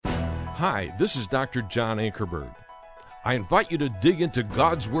Hi, this is Dr. John Ankerberg. I invite you to dig into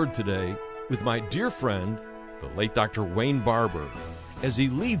God's Word today with my dear friend, the late Dr. Wayne Barber, as he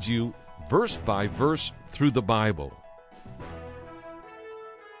leads you verse by verse through the Bible.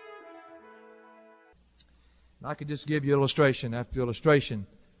 I could just give you illustration after illustration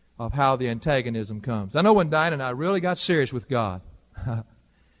of how the antagonism comes. I know when Diane and I really got serious with God.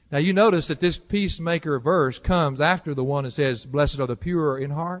 Now you notice that this peacemaker verse comes after the one that says, blessed are the pure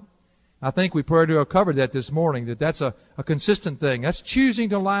in heart. I think we covered that this morning, that's a consistent thing. That's choosing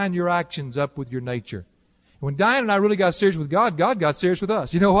to line your actions up with your nature. When Diane and I really got serious with God, God got serious with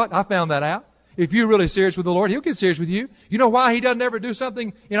us. You know what? I found that out. If you're really serious with the Lord, He'll get serious with you. You know why He doesn't ever do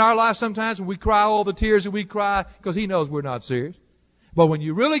something in our life sometimes when we cry all the tears that we cry? Because He knows we're not serious. But when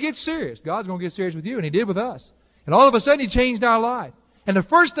you really get serious, God's going to get serious with you, and He did with us. And all of a sudden, He changed our life. And the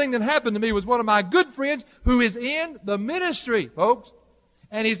first thing that happened to me was one of my good friends who is in the ministry, folks.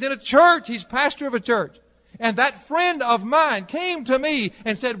 And he's in a church. He's pastor of a church. And that friend of mine came to me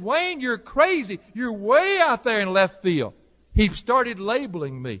and said, Wayne, you're crazy. You're way out there in left field. He started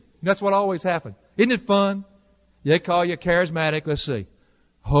labeling me. That's what always happens. Isn't it fun? They call you charismatic. Let's see.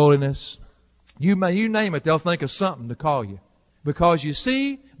 Holiness. You name it, they'll think of something to call you. Because you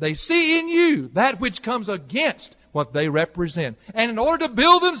see, they see in you that which comes against what they represent. And in order to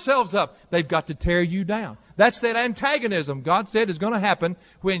build themselves up, they've got to tear you down. That's that antagonism God said is going to happen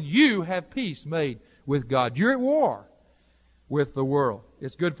when you have peace made with God. You're at war with the world.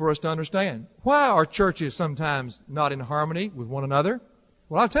 It's good for us to understand. Why are churches sometimes not in harmony with one another?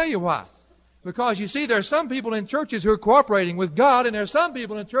 Well, I'll tell you why. Because you see, there are some people in churches who are cooperating with God, and there are some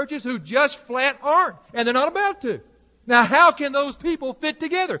people in churches who just flat aren't, and they're not about to. Now, how can those people fit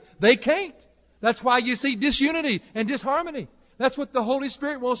together? They can't. That's why you see disunity and disharmony. That's what the Holy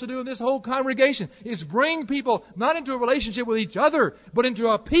Spirit wants to do in this whole congregation, is bring people not into a relationship with each other, but into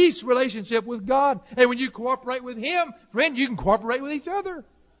a peace relationship with God. And when you cooperate with Him, friend, you can cooperate with each other.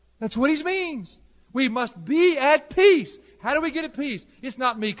 That's what He means. We must be at peace. How do we get at peace? It's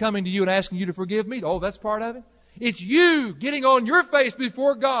not me coming to you and asking you to forgive me. Oh, that's part of it. It's you getting on your face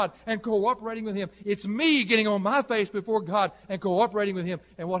before God and cooperating with Him. It's me getting on my face before God and cooperating with Him.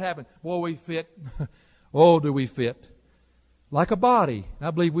 And what happened? Boy, we fit. Oh, do we fit. Like a body. I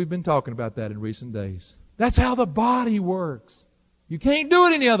believe we've been talking about that in recent days. That's how the body works. You can't do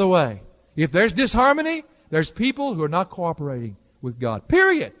it any other way. If there's disharmony, there's people who are not cooperating with God.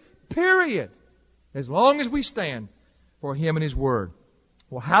 Period. Period. As long as we stand for Him and His Word.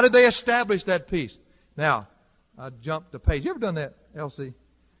 Well, how did they establish that peace? Now, I jumped a page. You ever done that, Elsie?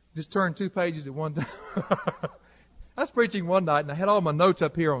 Just turn 2 pages at one time. I was preaching one night, and I had all my notes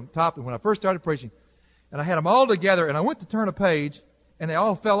up here on top when I first started preaching. And I had them all together, and I went to turn a page, and they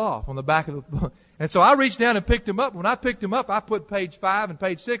all fell off on the back of the book. And so I reached down and picked them up. When I picked them up, I put page 5 and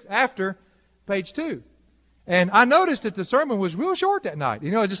page 6 after page 2. And I noticed that the sermon was real short that night.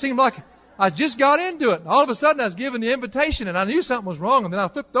 You know, it just seemed like I just got into it. And all of a sudden, I was given the invitation, and I knew something was wrong, and then I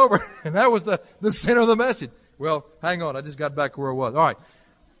flipped over, and that was the center of the message. Well, hang on. I just got back where I was. All right.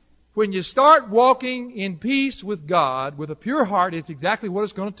 When you start walking in peace with God, with a pure heart, it's exactly what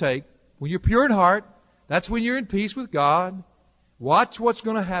it's going to take. When you're pure in heart, that's when you're in peace with God. Watch what's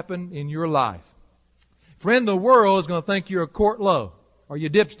going to happen in your life. Friend, the world is going to think you're a quart low, or your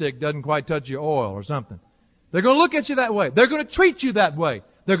dipstick doesn't quite touch your oil or something. They're going to look at you that way. They're going to treat you that way.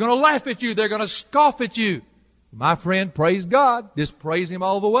 They're going to laugh at you. They're going to scoff at you. My friend, praise God. Just praise Him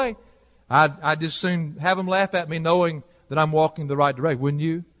all the way. I'd just soon have them laugh at me knowing that I'm walking the right direction, wouldn't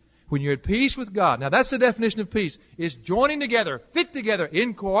you? When you're at peace with God. Now that's the definition of peace. Is joining together, fit together,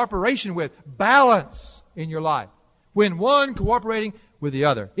 in cooperation with, balance in your life. When one cooperating with the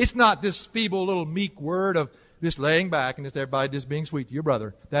other. It's not this feeble little meek word of just laying back and just everybody just being sweet to your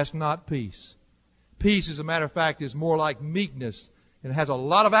brother. That's not peace. Peace, as a matter of fact, is more like meekness, and it has a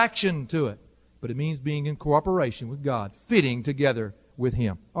lot of action to it. But it means being in cooperation with God, fitting together with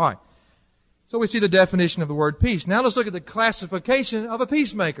Him. All right. So we see the definition of the word peace. Now let's look at the classification of a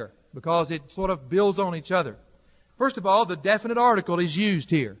peacemaker, because it sort of builds on each other. First of all, the definite article is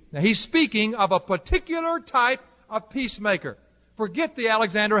used here. Now he's speaking of a particular type of peacemaker. Forget the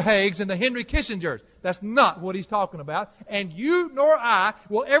Alexander Haigs and the Henry Kissingers. That's not what he's talking about. And you nor I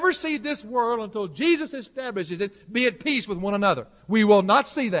will ever see this world until Jesus establishes it, be at peace with one another. We will not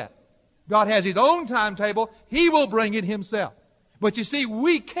see that. God has His own timetable. He will bring it Himself. But you see,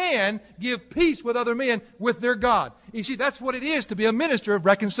 we can give peace with other men with their God. You see, that's what it is to be a minister of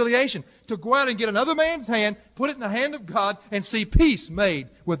reconciliation. To go out and get another man's hand, put it in the hand of God, and see peace made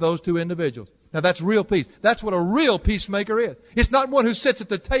with those two individuals. Now that's real peace. That's what a real peacemaker is. It's not one who sits at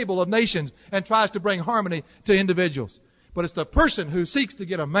the table of nations and tries to bring harmony to individuals. but it's the person who seeks to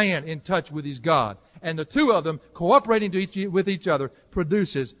get a man in touch with his God. And the two of them cooperating with each other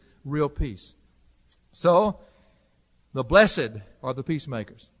produces real peace. So, the blessed are the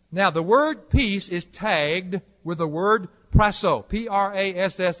peacemakers. Now, the word peace is tagged with the word prasso,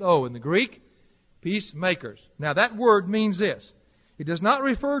 P-R-A-S-S-O in the Greek, peacemakers. Now, that word means this. It does not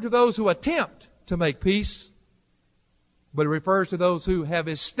refer to those who attempt to make peace, but it refers to those who have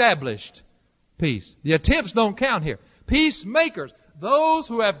established peace. The attempts don't count here. Peacemakers, those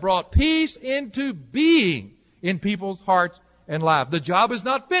who have brought peace into being in people's hearts and lives. The job is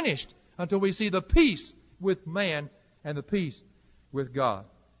not finished until we see the peace with man and the peace with God.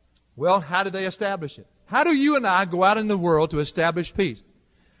 Well, how do they establish it? How do you and I go out in the world to establish peace?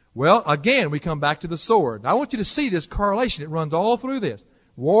 Well, again, we come back to the sword. I want you to see this correlation. It runs all through this.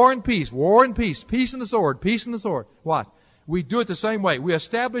 War and peace, peace and the sword, peace and the sword. Watch. We do it the same way. We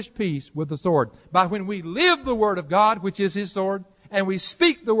establish peace with the sword. By when we live the Word of God, which is His sword, and we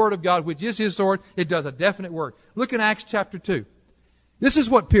speak the Word of God, which is His sword, it does a definite work. Look in Acts chapter 2. This is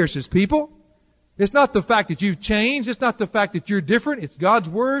what pierces people. It's not the fact that you've changed. It's not the fact that you're different. It's God's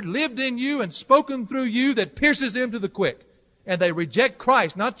Word lived in you and spoken through you that pierces them to the quick. And they reject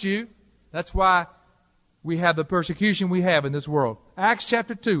Christ, not you. That's why we have the persecution we have in this world. Acts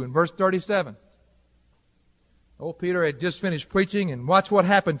chapter 2 and verse 37. Old Peter had just finished preaching, and watch what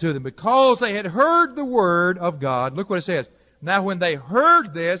happened to them. Because they had heard the Word of God. Look what it says. Now when they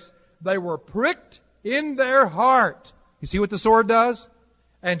heard this, they were pricked in their heart. You see what the sword does?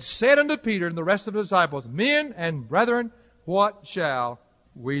 And said unto Peter and the rest of the disciples, Men and brethren, what shall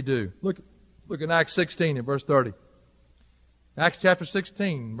we do? Look in Acts 16 and verse 30. Acts chapter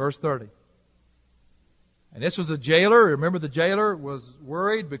 16, verse 30. And this was a jailer. Remember, the jailer was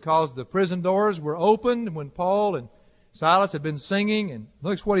worried because the prison doors were opened when Paul and Silas had been singing. And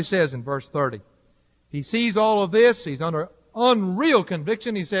look what he says in verse 30. He sees all of this. He's under unreal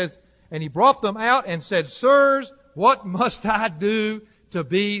conviction. He says, and he brought them out and said, Sirs, what must I do to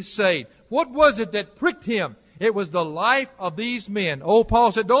be saved? What was it that pricked him? It was the life of these men. Old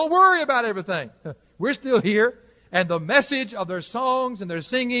Paul said, don't worry about everything. We're still here. And the message of their songs and their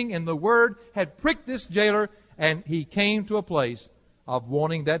singing and the Word had pricked this jailer, and he came to a place of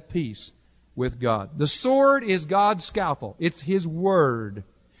wanting that peace with God. The sword is God's scalpel. It's His Word,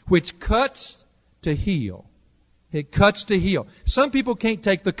 which cuts to heal. It cuts to heal. Some people can't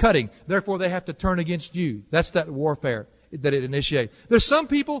take the cutting. Therefore, they have to turn against you. That's that warfare that it initiates. There's some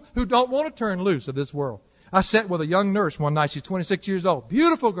people who don't want to turn loose of this world. I sat with a young nurse one night. She's 26 years old.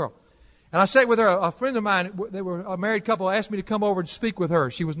 Beautiful girl. And I sat with her. A friend of mine, they were a married couple, asked me to come over and speak with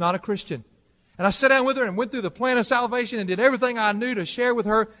her. She was not a Christian. And I sat down with her and went through the plan of salvation and did everything I knew to share with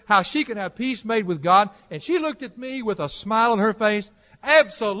her how she could have peace made with God. And she looked at me with a smile on her face,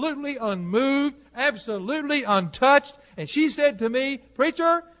 absolutely unmoved, absolutely untouched. And she said to me,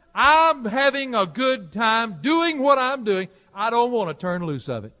 Preacher, I'm having a good time doing what I'm doing. I don't want to turn loose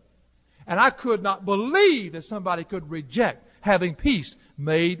of it. And I could not believe that somebody could reject having peace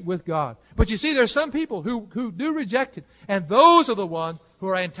made with God. But you see, there are some people who do reject it. And those are the ones who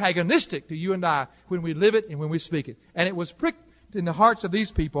are antagonistic to you and I when we live it and when we speak it. And it was pricked in the hearts of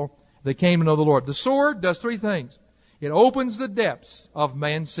these people that came to know the Lord. The sword does three things. It opens the depths of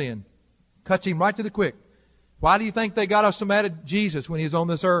man's sin. Cuts him right to the quick. Why do you think they got us so mad at Jesus when He was on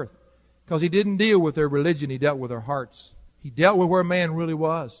this earth? Because He didn't deal with their religion. He dealt with their hearts. He dealt with where man really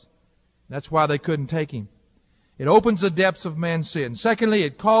was. That's why they couldn't take Him. It opens the depths of man's sin. Secondly,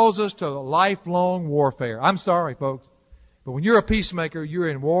 it calls us to lifelong warfare. I'm sorry, folks, but when you're a peacemaker, you're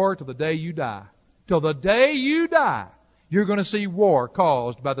in war till the day you die. Till the day you die, you're going to see war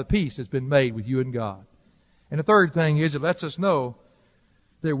caused by the peace that's been made with you and God. And the third thing is it lets us know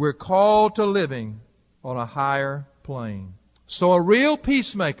that we're called to living on a higher plane. So a real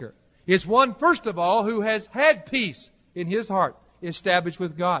peacemaker is one, first of all, who has had peace in his heart established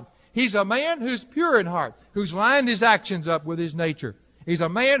with God. He's a man who's pure in heart, who's lined his actions up with his nature. He's a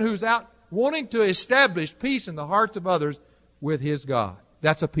man who's out wanting to establish peace in the hearts of others with his God.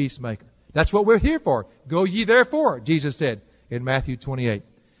 That's a peacemaker. That's what we're here for. Go ye therefore, Jesus said in Matthew 28.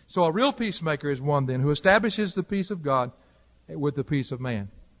 So a real peacemaker is one then who establishes the peace of God with the peace of man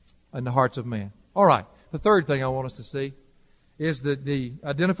and the hearts of man. All right. The third thing I want us to see is the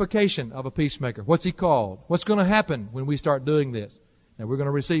identification of a peacemaker. What's he called? What's going to happen when we start doing this? Now, we're going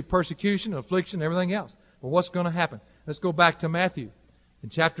to receive persecution, affliction, everything else. But what's going to happen? Let's go back to Matthew in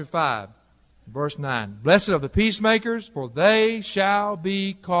chapter 5, verse 9. Blessed are the peacemakers, for they shall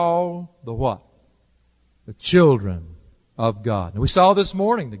be called the what? The children of God. And we saw this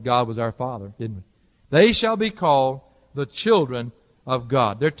morning that God was our Father, didn't we? They shall be called the children of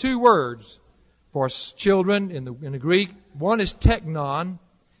God. There are two words for children in the Greek. One is teknon.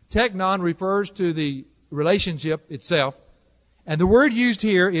 Teknon refers to the relationship itself. And the word used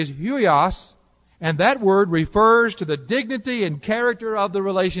here is huios, and that word refers to the dignity and character of the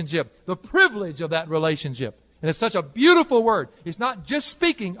relationship, the privilege of that relationship. And it's such a beautiful word. It's not just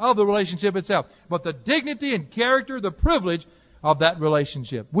speaking of the relationship itself, but the dignity and character, the privilege of that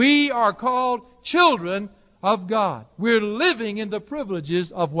relationship. We are called children of God. We're living in the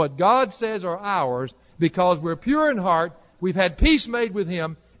privileges of what God says are ours because we're pure in heart, we've had peace made with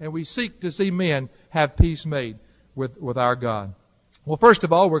Him, and we seek to see men have peace made with our God. Well, first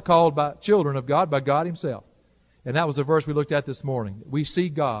of all, we're called by children of God by God Himself. And that was the verse we looked at this morning. We see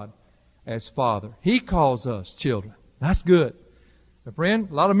God as Father. He calls us children. That's good. My friend,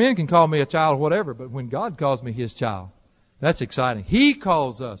 a lot of men can call me a child or whatever, but when God calls me His child, that's exciting. He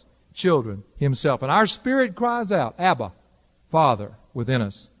calls us children Himself. And our spirit cries out, Abba, Father, within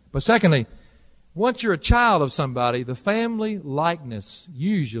us. But secondly, once you're a child of somebody, the family likeness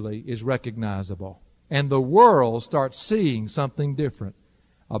usually is recognizable. And the world starts seeing something different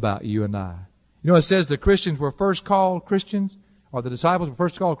about you and I. You know, it says the Christians were first called Christians, or the disciples were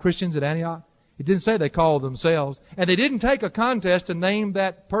first called Christians at Antioch. It didn't say they called themselves. And they didn't take a contest to name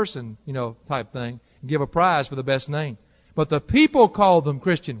that person, type thing, and give a prize for the best name. But the people called them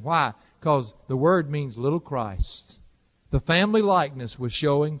Christian. Why? Because the word means little Christ. The family likeness was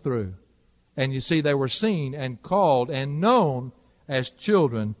showing through. And you see, they were seen and called and known as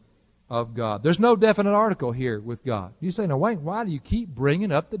children of God. There's no definite article here with God. You say, now Wayne, why do you keep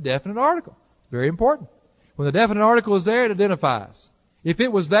bringing up the definite article? It's very important. When the definite article is there, it identifies. If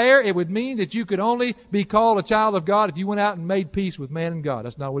it was there, it would mean that you could only be called a child of God if you went out and made peace with man and God.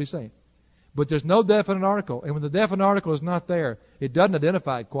 That's not what he's saying. But there's no definite article. And when the definite article is not there, it doesn't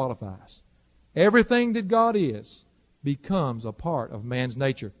identify, it qualifies. Everything that God is becomes a part of man's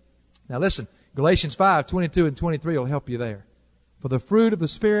nature. Now listen, Galatians 5:22 and 23 will help you there. For the fruit of the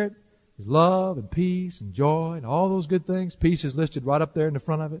Spirit is love and peace and joy and all those good things. Peace is listed right up there in the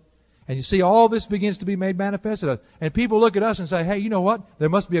front of it. And you see, all this begins to be made manifest to us. And people look at us and say, hey, you know what? There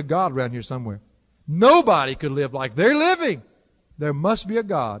must be a God around here somewhere. Nobody could live like they're living. There must be a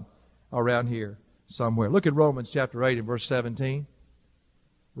God around here somewhere. Look at Romans chapter 8 and verse 17.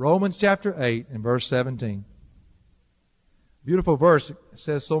 Romans chapter 8 and verse 17. Beautiful verse. It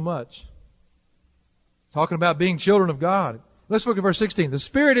says so much. Talking about being children of God. Let's look at verse 16. The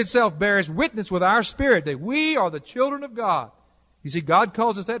Spirit itself bears witness with our spirit that we are the children of God. You see, God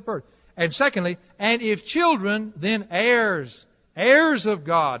calls us that first. And secondly, and if children, then heirs, heirs of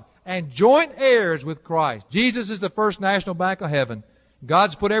God, and joint heirs with Christ. Jesus is the first national bank of heaven.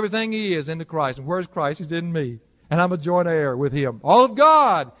 God's put everything He is into Christ. And where's Christ? He's in me. And I'm a joint heir with Him. All of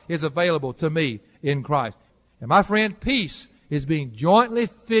God is available to me in Christ. And my friend, peace is being jointly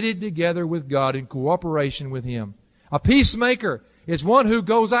fitted together with God in cooperation with Him. A peacemaker is one who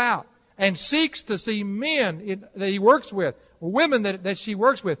goes out and seeks to see men that he works with, or women that she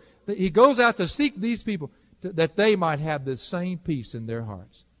works with. He goes out to seek these people that they might have the same peace in their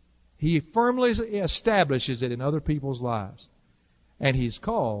hearts. He firmly establishes it in other people's lives. And he's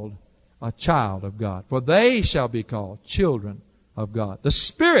called a child of God. For they shall be called children of God. The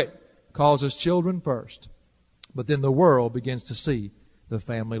Spirit calls us children first. But then the world begins to see the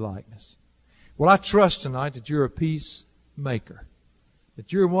family likeness. Well, I trust tonight that you're a peacemaker.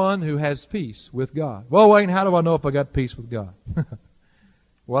 That you're one who has peace with God. Well, Wayne, how do I know if I got peace with God?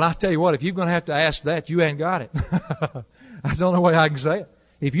 Well, I tell you what, if you're going to have to ask that, you ain't got it. That's the only way I can say it.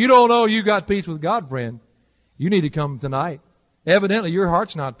 If you don't know you got peace with God, friend, you need to come tonight. Evidently, your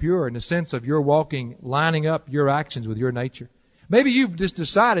heart's not pure in the sense of your walking, lining up your actions with your nature. Maybe you've just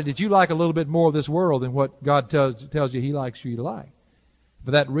decided that you like a little bit more of this world than what God tells you He likes you to like.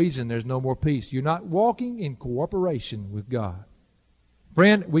 For that reason, there's no more peace. You're not walking in cooperation with God.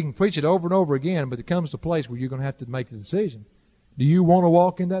 Friend, we can preach it over and over again, but it comes to a place where you're going to have to make the decision. Do you want to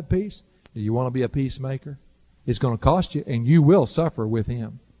walk in that peace? Do you want to be a peacemaker? It's going to cost you, and you will suffer with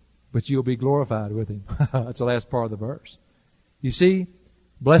Him, but you'll be glorified with Him. That's the last part of the verse. You see,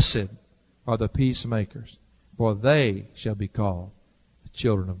 blessed are the peacemakers, for they shall be called the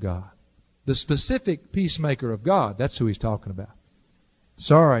children of God. The specific peacemaker of God, that's who He's talking about.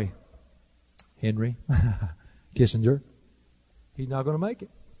 Sorry, Henry Kissinger. He's not going to make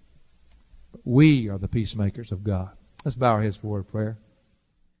it. But we are the peacemakers of God. Let's bow our heads for a word of prayer.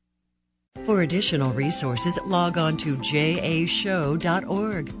 For additional resources, log on to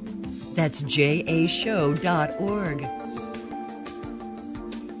jashow.org. That's jashow.org.